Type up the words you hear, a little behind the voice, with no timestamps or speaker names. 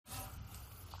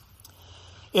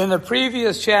In the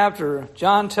previous chapter,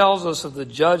 John tells us of the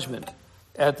judgment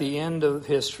at the end of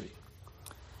history.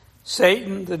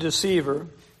 Satan, the deceiver,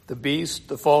 the beast,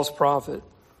 the false prophet,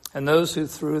 and those who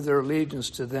threw their allegiance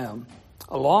to them,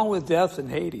 along with death and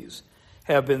Hades,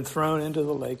 have been thrown into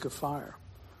the lake of fire.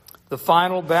 The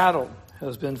final battle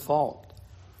has been fought,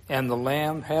 and the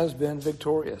Lamb has been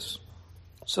victorious.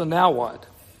 So now what?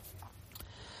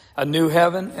 A new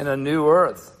heaven and a new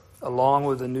earth, along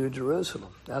with a new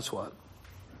Jerusalem. That's what.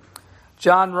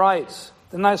 John writes,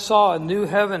 "Then I saw a new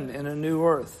heaven and a new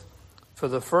earth, for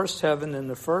the first heaven and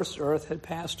the first earth had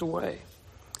passed away,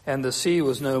 and the sea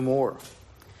was no more.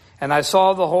 And I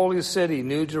saw the holy city,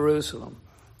 New Jerusalem,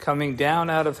 coming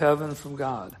down out of heaven from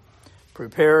God,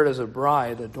 prepared as a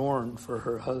bride adorned for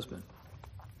her husband."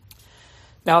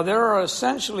 Now, there are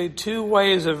essentially two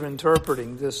ways of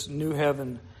interpreting this new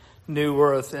heaven, new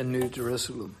earth, and new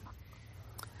Jerusalem.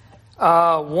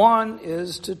 One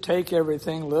is to take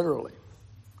everything literally,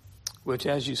 which,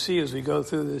 as you see as we go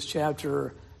through this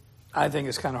chapter, I think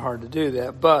it's kind of hard to do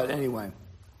that. But anyway,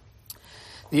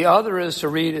 the other is to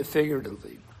read it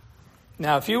figuratively.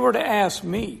 Now, if you were to ask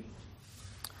me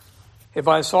if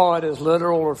I saw it as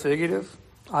literal or figurative,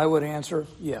 I would answer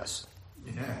yes.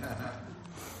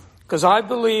 Because I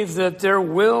believe that there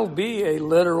will be a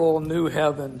literal new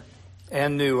heaven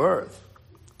and new earth.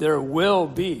 There will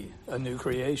be a new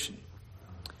creation.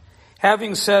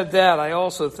 Having said that, I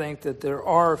also think that there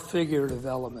are figurative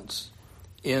elements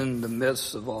in the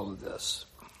midst of all of this.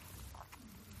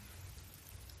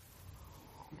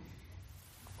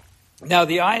 Now,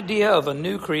 the idea of a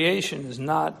new creation is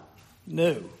not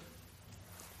new.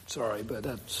 Sorry, but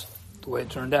that's the way it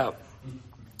turned out.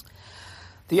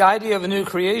 The idea of a new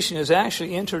creation is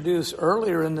actually introduced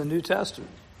earlier in the New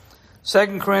Testament.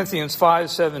 2 Corinthians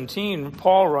 5:17,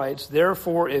 Paul writes,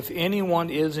 "Therefore, if anyone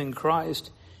is in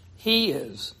Christ, he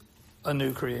is a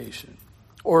new creation."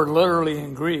 Or literally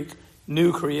in Greek,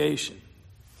 new creation.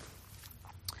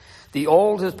 The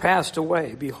old has passed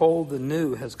away. Behold, the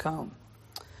new has come.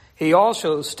 He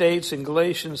also states in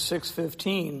Galatians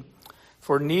 6:15,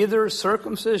 "For neither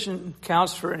circumcision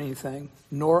counts for anything,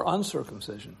 nor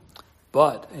uncircumcision,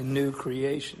 but a new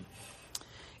creation."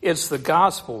 It's the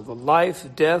gospel, the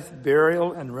life, death,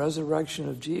 burial, and resurrection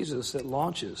of Jesus that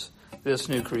launches this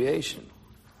new creation.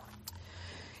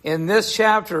 In this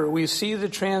chapter, we see the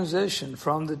transition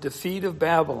from the defeat of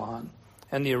Babylon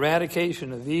and the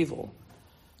eradication of evil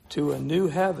to a new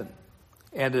heaven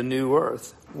and a new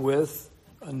earth with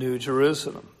a new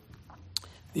Jerusalem.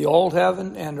 The old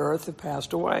heaven and earth have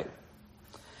passed away.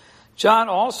 John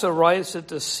also writes that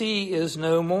the sea is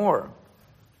no more.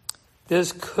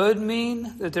 This could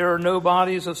mean that there are no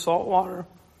bodies of salt water,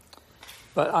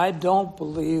 but I don't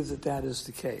believe that that is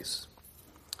the case.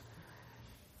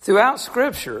 Throughout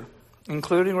Scripture,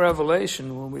 including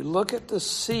Revelation, when we look at the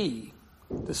sea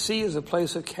is a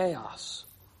place of chaos.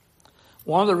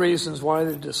 One of the reasons why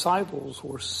the disciples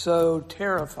were so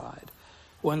terrified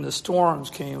when the storms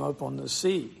came up on the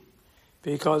sea,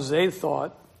 because they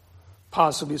thought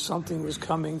possibly something was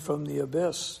coming from the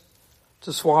abyss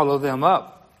to swallow them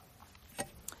up.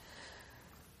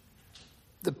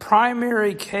 The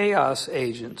primary chaos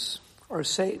agents are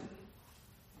Satan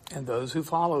and those who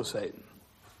follow Satan.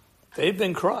 They've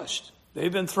been crushed.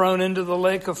 They've been thrown into the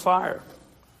lake of fire.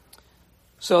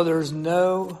 So there's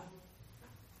no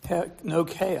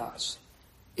chaos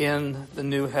in the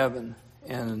new heaven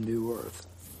and the new earth.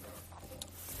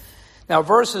 Now,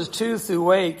 verses 2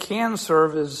 through 8 can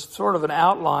serve as sort of an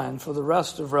outline for the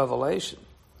rest of Revelation.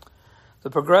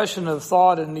 The progression of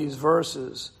thought in these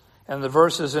verses and the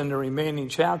verses in the remaining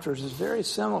chapters is very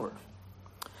similar.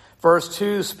 Verse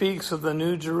 2 speaks of the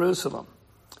New Jerusalem,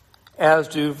 as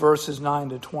do verses 9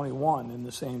 to 21 in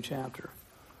the same chapter.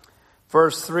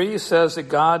 Verse 3 says that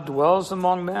God dwells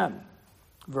among men.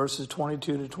 Verses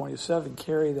 22 to 27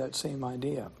 carry that same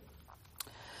idea.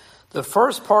 The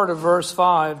first part of verse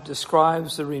 5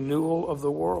 describes the renewal of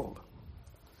the world.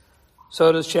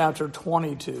 So does chapter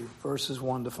 22, verses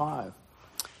 1 to 5.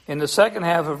 In the second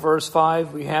half of verse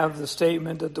 5, we have the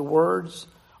statement that the words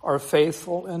are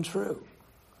faithful and true.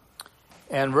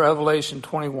 And Revelation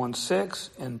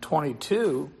 21:6 and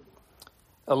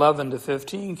 22:11 to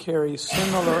 15 carry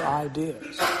similar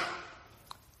ideas.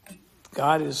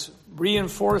 God is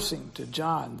reinforcing to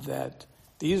John that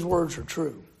these words are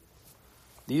true.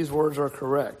 These words are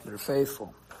correct. They're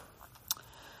faithful.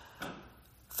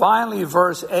 Finally,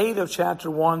 verse 8 of chapter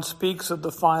 1 speaks of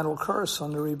the final curse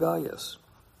on the rebellious.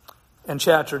 And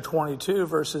chapter 22,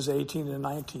 verses 18 and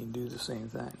 19 do the same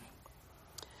thing.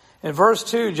 In verse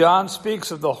 2, John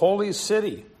speaks of the holy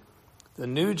city, the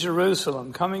New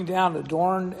Jerusalem, coming down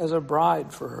adorned as a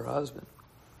bride for her husband.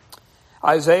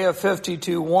 Isaiah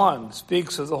 52:1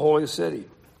 speaks of the holy city.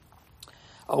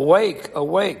 Awake,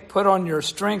 awake, put on your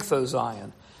strength, O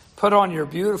Zion. Put on your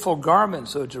beautiful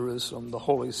garments, O Jerusalem, the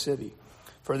holy city.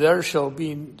 For there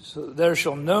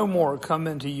shall no more come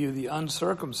into you the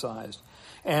uncircumcised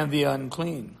and the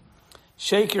unclean.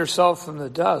 Shake yourself from the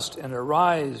dust and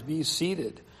arise, be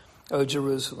seated, O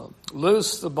Jerusalem.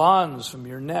 Loose the bonds from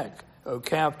your neck, O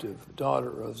captive daughter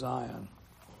of Zion.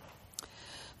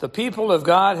 The people of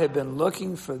God have been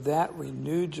looking for that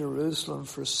renewed Jerusalem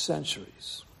for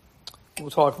centuries. We'll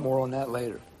talk more on that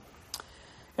later.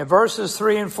 In verses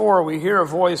 3 and 4, we hear a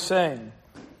voice saying,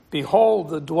 Behold,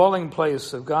 the dwelling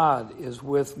place of God is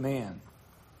with man.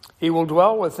 He will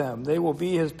dwell with them. They will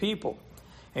be his people,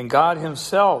 and God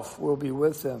himself will be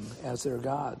with them as their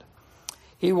God.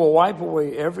 He will wipe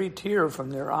away every tear from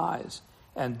their eyes,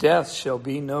 and death shall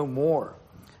be no more.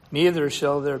 Neither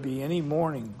shall there be any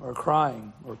mourning or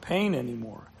crying or pain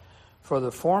anymore, for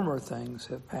the former things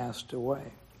have passed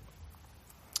away.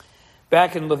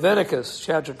 Back in Leviticus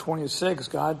chapter 26,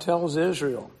 God tells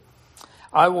Israel,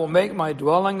 I will make my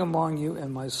dwelling among you,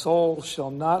 and my soul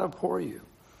shall not abhor you.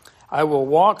 I will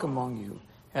walk among you,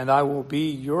 and I will be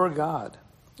your God,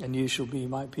 and you shall be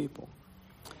my people.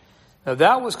 Now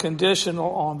that was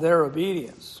conditional on their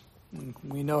obedience.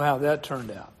 We know how that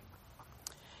turned out.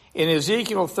 In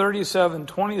Ezekiel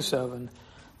 37:27,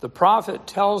 the prophet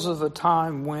tells of a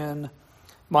time when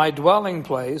my dwelling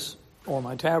place, or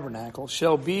my tabernacle,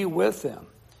 shall be with them,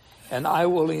 and I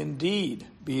will indeed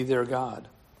be their God,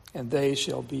 and they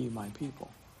shall be my people.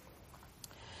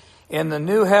 In the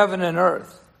new heaven and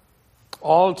earth,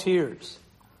 all tears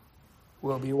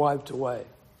will be wiped away.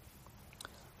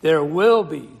 There will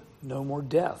be no more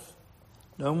death,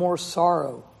 no more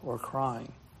sorrow or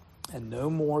crying, and no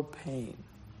more pain.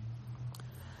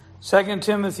 2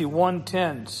 Timothy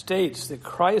 1:10 states that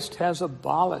Christ has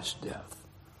abolished death.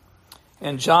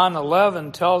 And John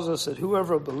 11 tells us that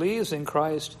whoever believes in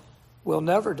Christ will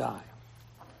never die.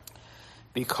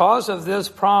 Because of this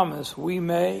promise, we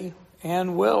may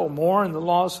and will mourn the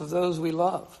loss of those we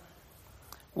love.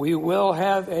 We will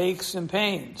have aches and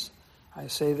pains. I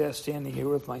say that standing here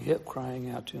with my hip crying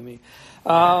out to me.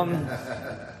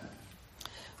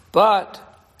 But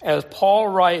as Paul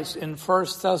writes in 1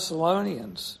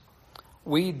 Thessalonians,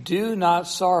 we do not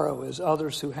sorrow as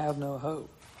others who have no hope.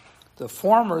 The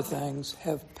former things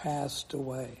have passed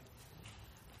away.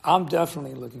 I'm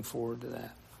definitely looking forward to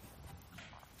that.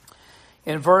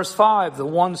 In verse 5, the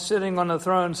one sitting on the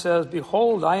throne says,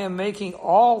 Behold, I am making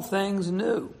all things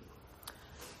new.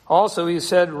 Also, he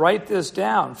said, Write this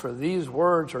down, for these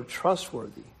words are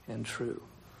trustworthy and true.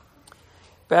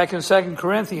 Back in 2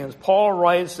 Corinthians, Paul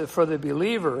writes that for the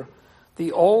believer,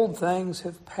 the old things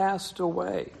have passed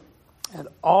away, and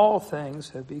all things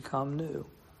have become new.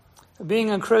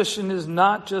 Being a Christian is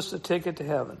not just a ticket to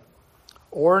heaven,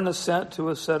 or an assent to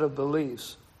a set of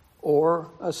beliefs,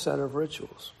 or a set of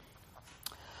rituals.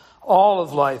 All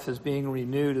of life is being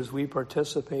renewed as we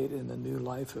participate in the new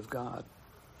life of God.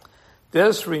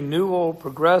 This renewal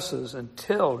progresses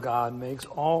until God makes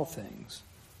all things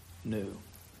new.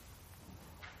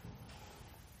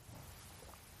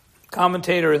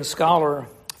 Commentator and scholar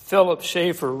Philip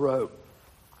Schaeffer wrote,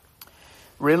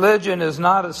 Religion is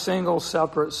not a single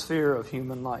separate sphere of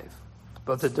human life,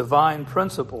 but the divine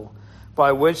principle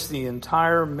by which the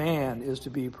entire man is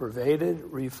to be pervaded,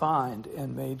 refined,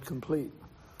 and made complete.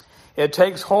 It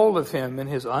takes hold of him in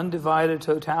his undivided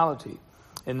totality,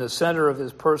 in the center of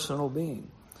his personal being,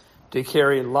 to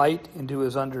carry light into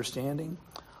his understanding,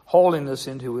 holiness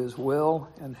into his will,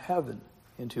 and heaven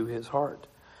into his heart,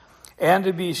 and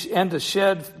to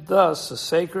shed thus the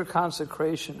sacred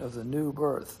consecration of the new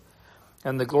birth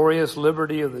and the glorious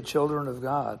liberty of the children of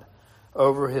God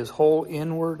over his whole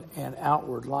inward and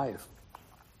outward life.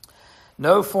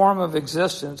 No form of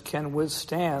existence can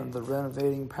withstand the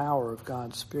renovating power of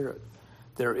God's Spirit.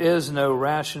 There is no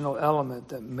rational element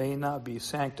that may not be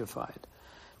sanctified,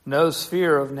 no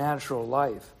sphere of natural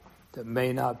life that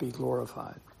may not be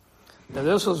glorified. Now,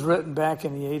 this was written back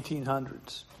in the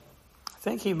 1800s. I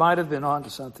think he might have been onto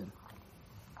something.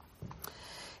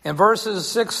 In verses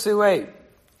 6 through 8,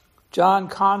 John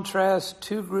contrasts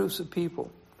two groups of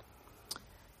people.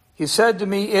 He said to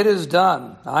me, It is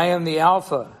done. I am the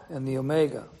Alpha and the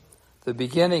Omega, the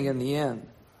beginning and the end.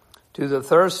 To the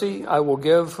thirsty I will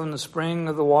give from the spring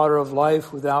of the water of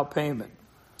life without payment.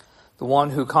 The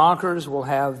one who conquers will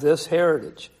have this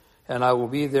heritage, and I will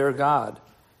be their God,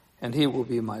 and he will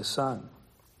be my son.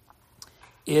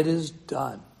 It is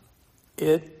done.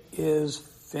 It is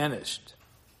finished.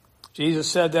 Jesus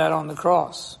said that on the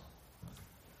cross.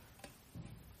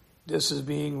 This is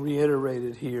being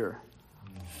reiterated here.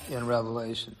 in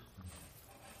Revelation.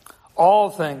 All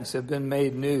things have been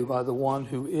made new by the one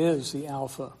who is the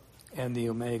Alpha and the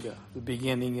Omega, the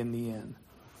beginning and the end.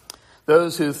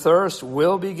 Those who thirst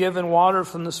will be given water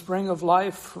from the spring of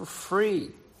life for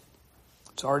free.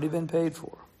 It's already been paid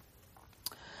for.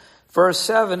 Verse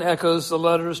 7 echoes the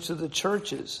letters to the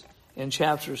churches in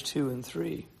chapters 2 and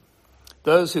 3.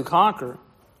 Those who conquer,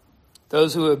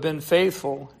 those who have been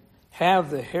faithful,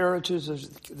 have the heritage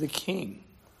of the King.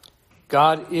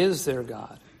 God is their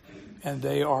God, and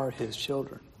they are his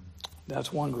children.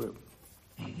 That's one group.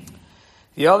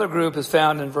 The other group is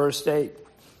found in verse 8.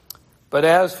 But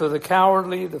as for the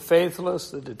cowardly, the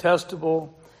faithless, the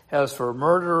detestable, as for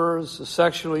murderers, the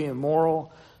sexually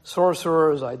immoral,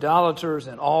 sorcerers, idolaters,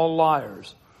 and all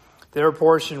liars, their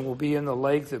portion will be in the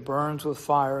lake that burns with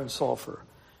fire and sulfur,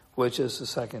 which is the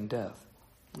second death.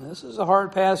 And this is a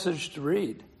hard passage to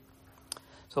read.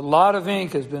 So a lot of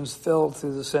ink has been spilled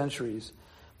through the centuries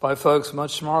by folks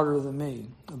much smarter than me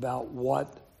about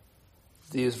what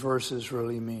these verses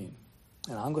really mean.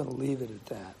 And I'm going to leave it at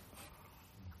that.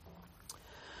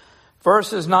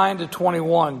 Verses 9 to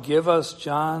 21 give us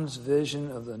John's vision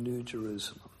of the New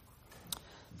Jerusalem.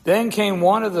 Then came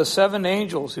one of the 7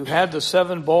 angels who had the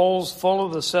 7 bowls full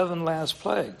of the 7 last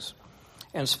plagues,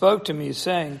 and spoke to me,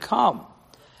 saying, Come,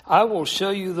 I will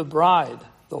show you the bride,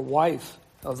 the wife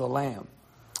of the Lamb.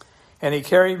 And he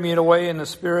carried me away in the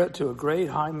Spirit to a great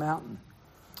high mountain,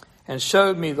 and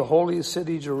showed me the holy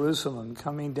city Jerusalem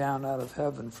coming down out of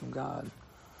heaven from God,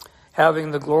 having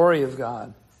the glory of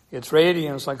God. Its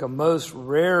radiance like a most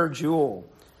rare jewel,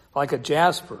 like a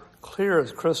jasper, clear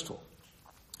as crystal.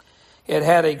 It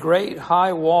had a great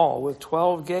high wall with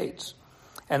 12 gates,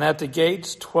 and at the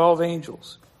gates 12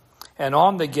 angels. And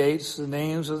on the gates the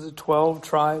names of the 12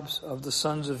 tribes of the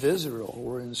sons of Israel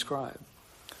were inscribed.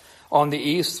 On the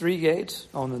east 3 gates,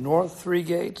 on the north 3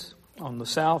 gates, on the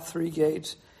south 3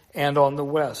 gates, and on the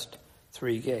west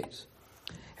 3 gates.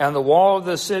 And the wall of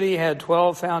the city had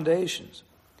 12 foundations,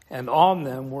 and on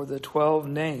them were the 12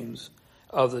 names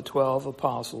of the 12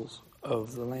 apostles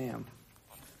of the Lamb.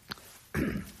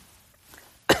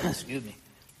 Excuse me.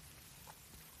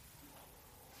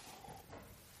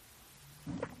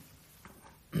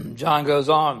 John goes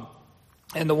on,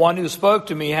 and the one who spoke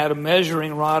to me had a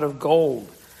measuring rod of gold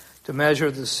to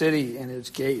measure the city and its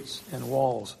gates and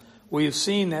walls. We've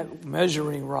seen that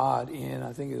measuring rod in,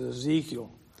 I think it was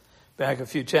Ezekiel, back a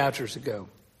few chapters ago.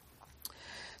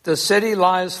 The city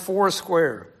lies 4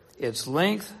 square, its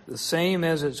length the same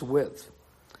as its width.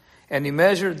 And he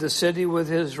measured the city with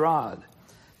his rod,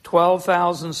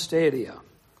 12,000 stadia.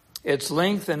 Its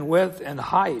length and width and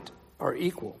height are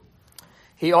equal.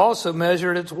 He also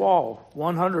measured its wall,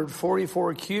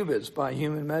 144 cubits by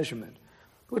human measurement,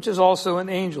 which is also an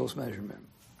angel's measurement.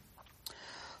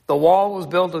 The wall was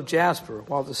built of jasper,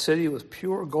 while the city was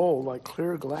pure gold like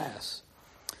clear glass.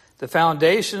 The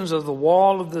foundations of the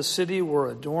wall of the city were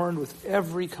adorned with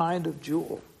every kind of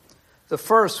jewel. The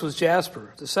first was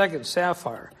jasper, the second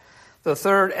sapphire, the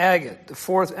third agate, the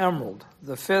fourth emerald,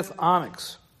 the fifth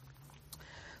onyx,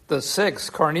 the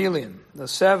sixth carnelian, the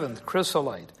seventh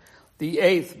chrysolite, the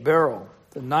 8th beryl,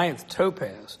 the 9th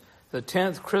topaz, the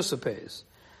 10th chrysoprase,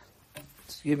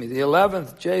 the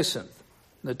 11th jacinth,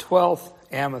 the 12th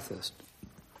amethyst.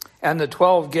 And the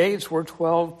 12 gates were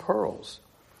 12 pearls.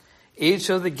 Each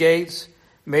of the gates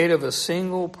made of a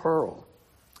single pearl,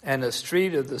 and the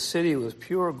street of the city was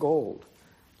pure gold,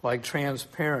 like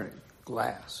transparent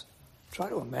glass. Try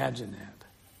to imagine that.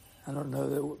 I don't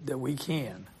know that we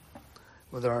can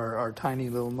with our tiny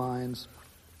little minds.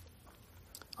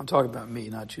 I'm talking about me,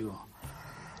 not you all.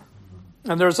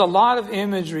 And there's a lot of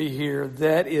imagery here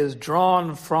that is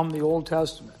drawn from the Old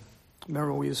Testament.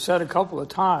 Remember, we've said a couple of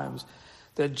times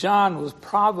that John was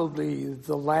probably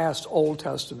the last Old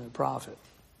Testament prophet.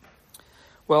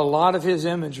 Well, a lot of his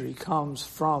imagery comes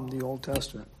from the Old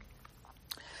Testament.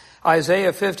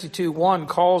 Isaiah 52:1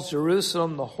 calls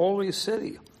Jerusalem the holy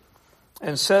city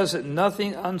and says that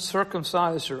nothing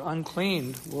uncircumcised or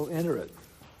unclean will enter it.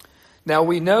 Now,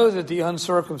 we know that the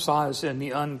uncircumcised and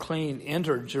the unclean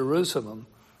entered Jerusalem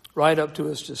right up to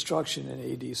its destruction in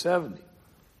AD 70,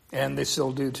 and they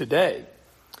still do today.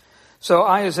 So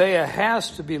Isaiah has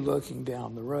to be looking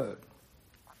down the road.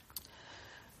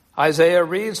 Isaiah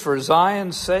reads, "For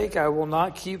Zion's sake I will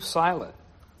not keep silent,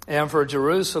 and for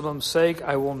Jerusalem's sake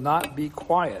I will not be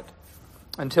quiet,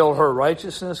 until her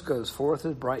righteousness goes forth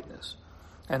as brightness,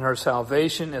 and her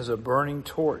salvation as a burning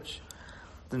torch.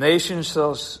 The nations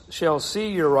shall see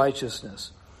your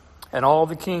righteousness, and all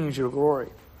the kings your glory.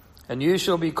 And you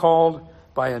shall be called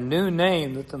by a new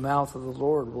name that the mouth of the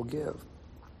Lord will give.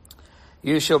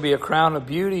 You shall be a crown of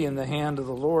beauty in the hand of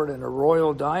the Lord, and a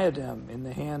royal diadem in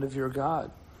the hand of your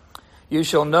God. You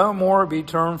shall no more be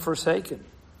termed forsaken,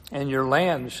 and your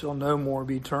land shall no more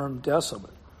be termed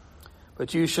desolate.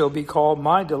 But you shall be called,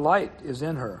 my delight is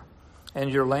in her,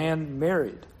 and your land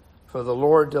married. For the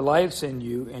Lord delights in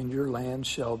you, and your land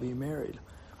shall be married.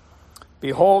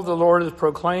 Behold, the Lord is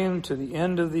proclaimed to the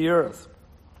end of the earth.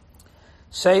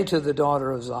 Say to the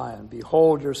daughter of Zion,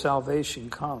 behold, your salvation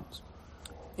comes.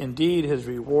 Indeed, his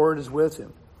reward is with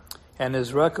him, and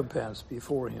his recompense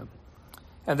before him.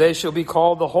 And they shall be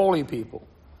called the holy people,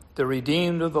 the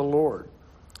redeemed of the Lord.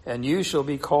 And you shall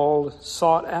be called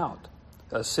sought out,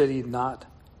 a city not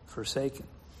forsaken.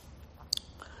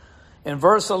 In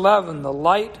verse 11, the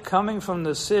light coming from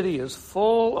the city is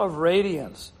full of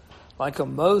radiance, like a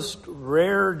most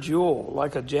rare jewel,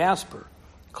 like a jasper,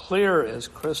 clear as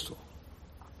crystal.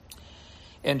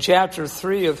 In chapter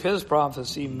 3 of his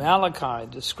prophecy, Malachi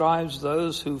describes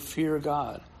those who fear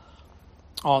God.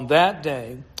 On that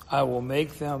day, I will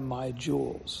make them my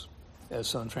jewels, as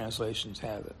some translations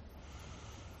have it.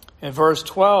 In verse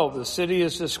 12, the city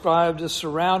is described as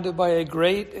surrounded by a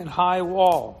great and high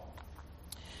wall.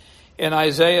 In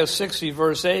Isaiah 60,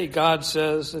 verse 8, God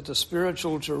says that the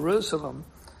spiritual Jerusalem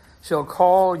shall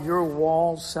call your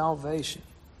walls salvation.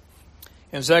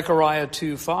 In Zechariah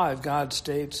 2:5, God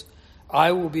states,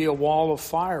 I will be a wall of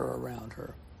fire around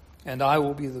her, and I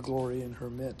will be the glory in her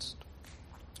midst.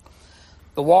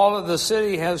 The wall of the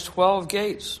city has 12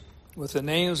 gates, with the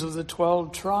names of the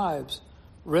 12 tribes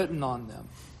written on them.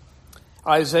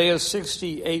 Isaiah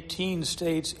 60:18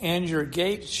 states, and your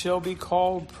gates shall be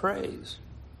called praise.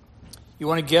 You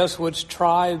want to guess which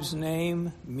tribe's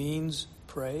name means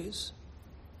praise?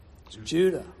 It's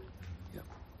Judah. Yep.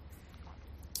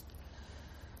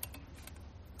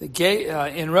 The gate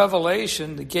in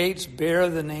Revelation, the gates bear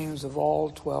the names of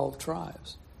all 12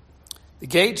 tribes. The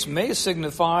gates may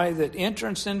signify that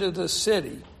entrance into the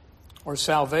city, or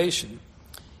salvation,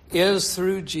 is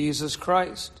through Jesus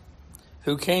Christ,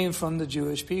 who came from the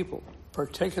Jewish people,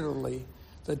 particularly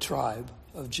the tribe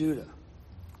of Judah.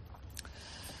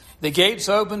 The gates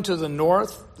open to the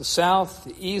north, the south,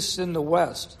 the east, and the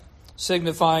west,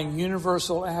 signifying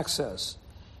universal access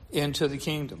into the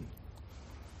kingdom.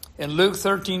 In Luke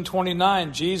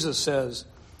 13:29, Jesus says,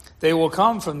 they will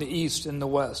come from the east and the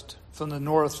west, from the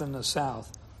north and the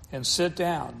south, and sit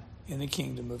down in the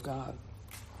kingdom of God.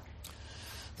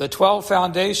 The 12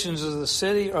 foundations of the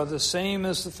city are the same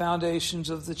as the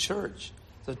foundations of the church,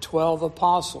 the 12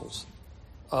 apostles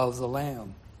of the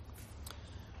Lamb.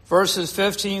 Verses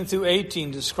 15 through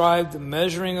 18 describe the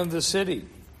measuring of the city.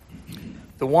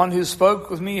 The one who spoke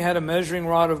with me had a measuring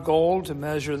rod of gold to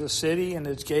measure the city and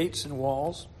its gates and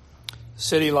walls. The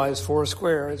city lies 4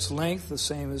 square, its length the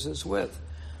same as its width.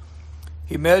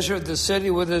 He measured the city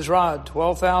with his rod,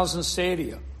 12,000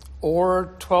 stadia,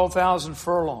 or 12,000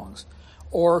 furlongs,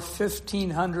 or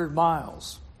 1,500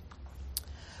 miles.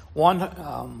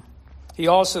 He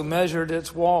also measured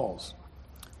its walls,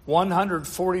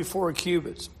 144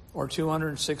 cubits, or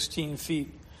 216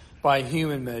 feet by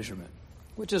human measurement,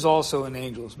 which is also an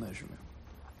angel's measurement.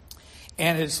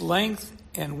 And its length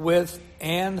and width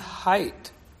and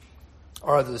height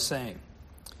are the same.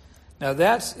 Now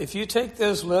that's, if you take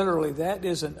this literally, that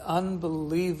is an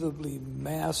unbelievably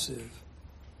massive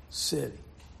city.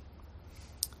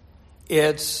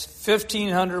 It's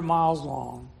 1,500 miles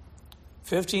long,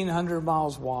 1,500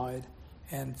 miles wide,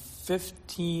 and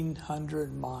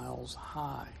 1,500 miles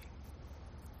high.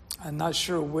 I'm not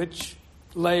sure which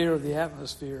layer of the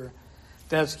atmosphere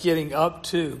that's getting up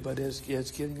to, but it's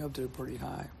getting up to pretty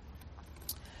high.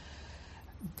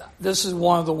 This is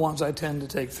one of the ones I tend to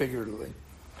take figuratively.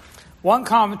 One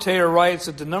commentator writes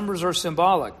that the numbers are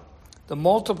symbolic, the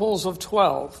multiples of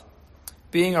 12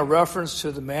 being a reference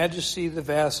to the majesty, the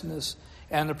vastness,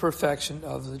 and the perfection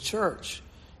of the church.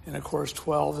 And of course,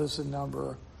 12 is the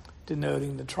number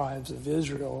denoting the tribes of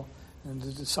Israel and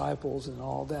the disciples and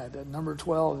all that. That number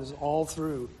 12 is all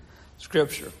through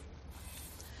Scripture.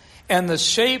 And the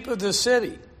shape of the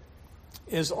city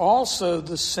is also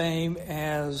the same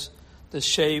as the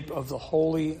shape of the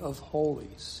Holy of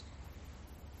Holies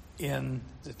in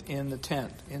the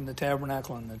tent, in the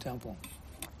tabernacle and the temple.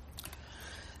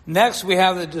 Next, we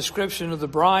have the description of the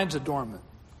bride's adornment.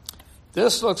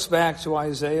 This looks back to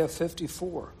Isaiah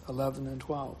 54, 11 and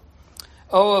 12.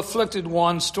 O afflicted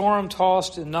one,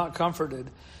 storm-tossed and not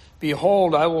comforted,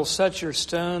 behold, I will set your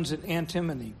stones at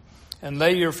antimony and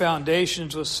lay your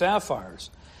foundations with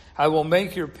sapphires. I will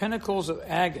make your pinnacles of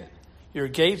agate, your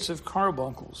gates of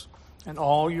carbuncles, and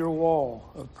all your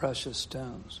wall of precious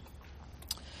stones.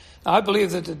 Now, I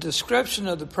believe that the description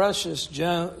of the precious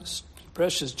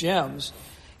precious gems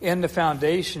in the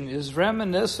foundation is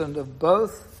reminiscent of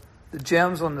both the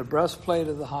gems on the breastplate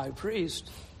of the high priest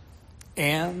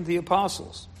and the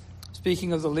apostles,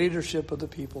 speaking of the leadership of the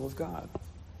people of God.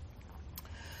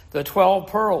 The 12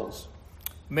 pearls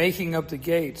making up the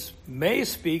gates may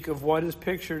speak of what is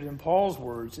pictured in Paul's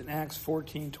words in Acts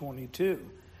 14:22,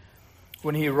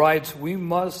 when he writes, "We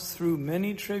must through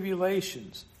many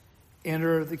tribulations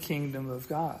enter the kingdom of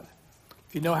God."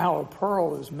 If you know how a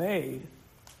pearl is made,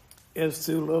 it's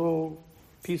through little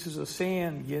pieces of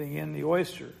sand getting in the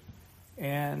oyster,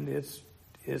 and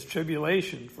it's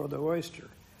tribulation for the oyster,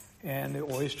 and the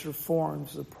oyster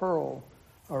forms the pearl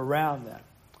around that.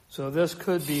 So this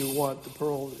could be what the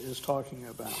pearl is talking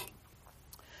about.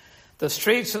 The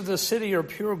streets of the city are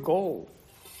pure gold,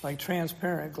 like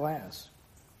transparent glass.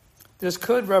 This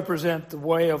could represent the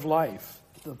way of life,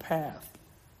 the path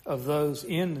of those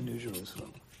in the New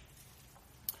Jerusalem.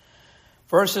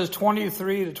 Verses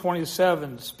 23 to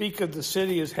 27 speak of the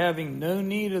city as having no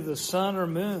need of the sun or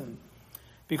moon,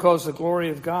 because the glory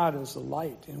of God is the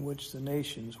light in which the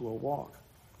nations will walk.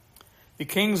 The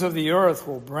kings of the earth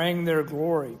will bring their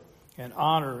glory and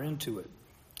honor into it,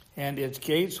 and its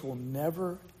gates will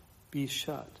never be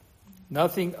shut.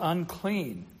 Nothing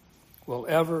unclean will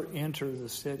ever enter the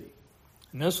city.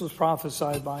 And this was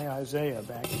prophesied by Isaiah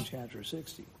back in chapter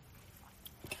 60.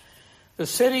 The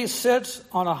city sits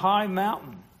on a high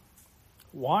mountain.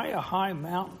 Why a high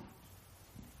mountain?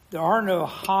 There are no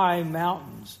high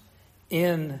mountains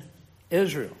in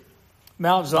Israel.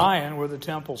 Mount Zion, where the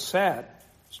temple sat,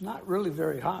 is not really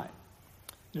very high.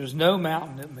 There's no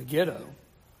mountain at Megiddo.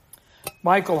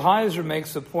 Michael Heiser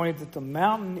makes the point that the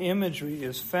mountain imagery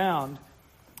is found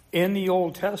in the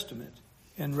Old Testament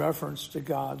in reference to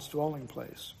God's dwelling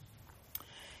place.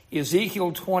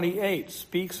 Ezekiel 28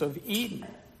 speaks of Eden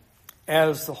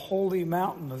as the holy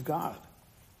mountain of God.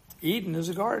 Eden is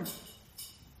a garden,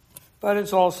 but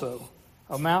it's also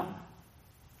a mountain.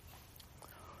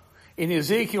 In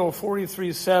Ezekiel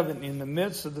 43:7, in the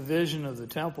midst of the vision of the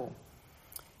temple,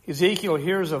 Ezekiel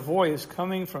hears a voice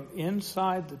coming from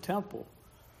inside the temple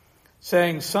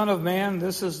saying, "Son of man,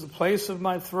 this is the place of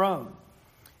my throne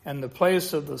and the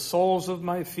place of the soles of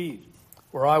my feet,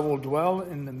 where I will dwell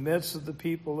in the midst of the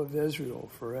people of Israel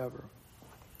forever.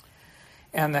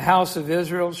 And the house of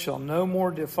Israel shall no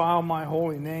more defile my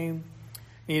holy name,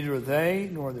 neither they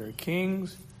nor their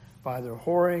kings, by their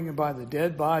whoring and by the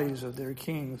dead bodies of their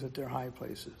kings at their high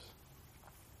places."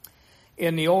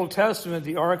 In the Old Testament,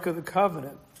 the Ark of the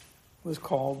Covenant was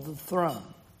called the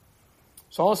throne.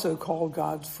 It's also called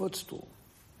God's footstool.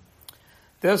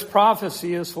 This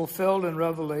prophecy is fulfilled in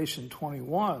Revelation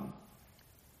 21,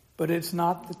 but it's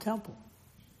not the temple.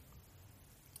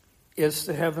 It's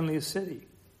the heavenly city,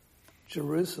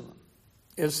 Jerusalem.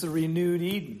 It's the renewed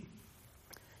Eden.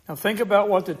 Now think about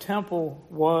what the temple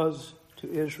was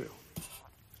to Israel.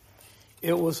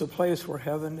 It was a place where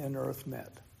heaven and earth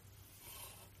met.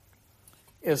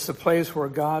 It's the place where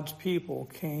God's people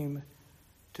came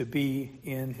to be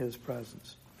in his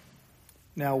presence.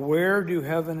 Now, where do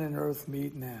heaven and earth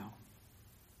meet now?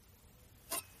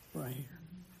 Right here.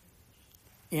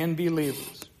 In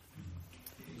believers.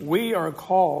 We are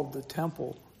called the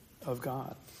temple of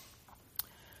God.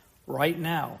 Right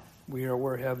now, we are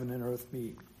where heaven and earth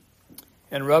meet.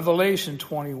 In Revelation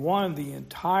 21, the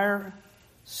entire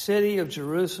city of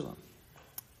Jerusalem,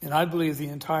 and I believe the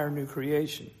entire new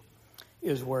creation,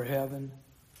 is where heaven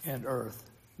and earth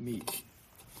meet.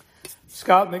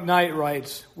 Scott McKnight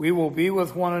writes, "We will be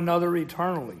with one another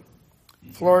eternally,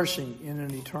 flourishing in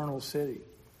an eternal city.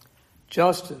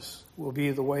 Justice will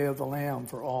be the way of the Lamb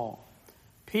for all.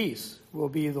 Peace will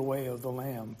be the way of the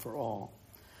Lamb for all.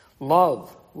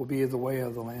 Love will be the way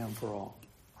of the Lamb for all.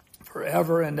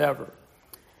 Forever and ever,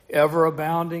 ever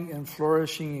abounding and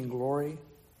flourishing in glory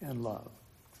and love."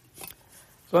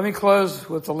 So let me close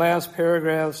with the last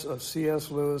paragraphs of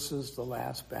C.S. Lewis's The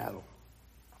Last Battle.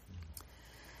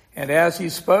 "And as he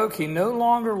spoke, he no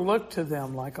longer looked to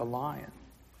them like a lion.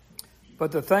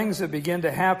 But the things that began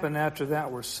to happen after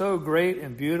that were so great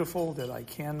and beautiful that I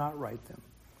cannot write them.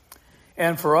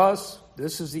 And for us,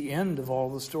 this is the end of all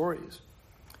the stories.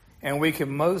 And we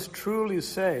can most truly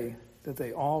say that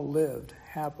they all lived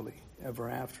happily ever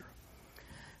after.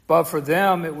 But for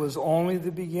them, it was only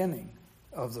the beginning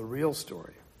of the real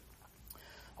story.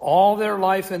 All their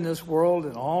life in this world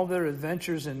and all their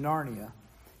adventures in Narnia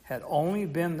had only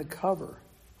been the cover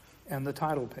and the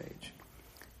title page.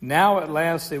 Now at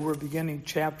last they were beginning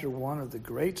chapter 1 of the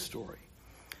great story,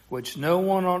 which no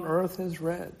one on earth has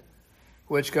read,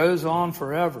 which goes on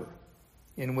forever,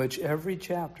 in which every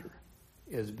chapter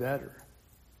is better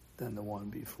than the one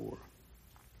before.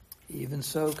 Even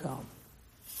so come,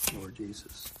 Lord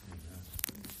Jesus.